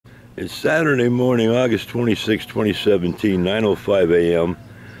It's Saturday morning, August 26, 2017, 9:05 a.m.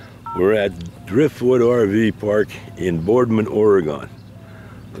 We're at Driftwood RV Park in Boardman, Oregon.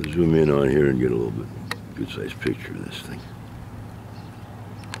 I'll zoom in on here and get a little bit good-sized picture of this thing.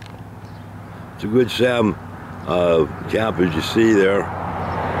 It's a good Sam camp, as you see there.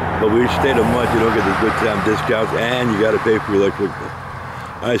 But we stayed a month, you don't get the good Sam discounts, and you got to pay for your electric bill.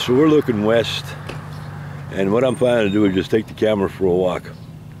 All right, so we're looking west, and what I'm planning to do is just take the camera for a walk.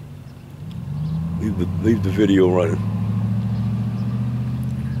 Leave the video running.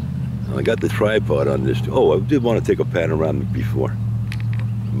 I got the tripod on this. Oh, I did want to take a panorama before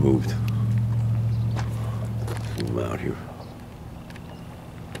I moved. Zoom out here.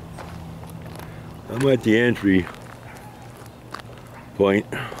 I'm at the entry point,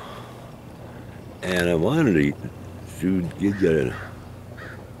 and I wanted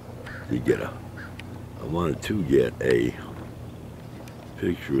to get a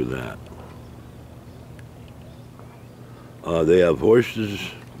picture of that. They have horses,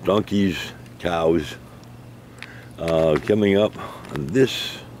 donkeys, cows. Coming up on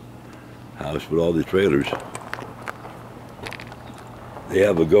this house with all the trailers, they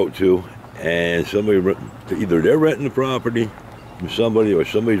have a goat too, and somebody, either they're renting the property from somebody or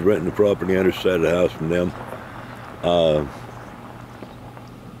somebody's renting the property on the other side of the house from them.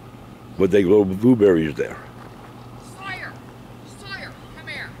 But they grow blueberries there. Sawyer, come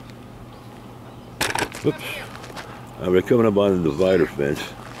here. Oops. We're coming up on the divider fence.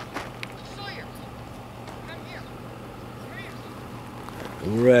 Sawyer, come here.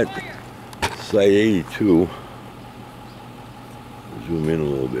 And we're at site 82. Zoom in a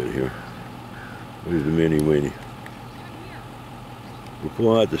little bit here. There's the mini-winnie. We're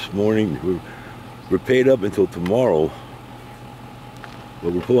pulling out this morning. We're paid up until tomorrow.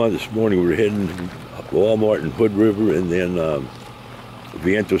 But we're pulling out this morning. We're heading to Walmart and Hood River, and then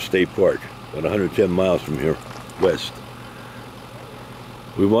Viento State Park, about 110 miles from here, west.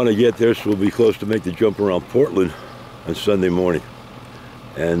 We want to get there so we'll be close to make the jump around Portland on Sunday morning.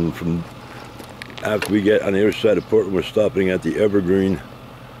 And from after we get on the other side of Portland, we're stopping at the Evergreen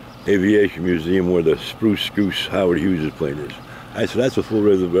Aviation Museum where the Spruce Goose Howard Hughes' plane is. All right, so that's a full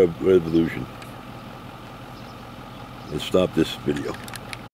revolution. Let's stop this video.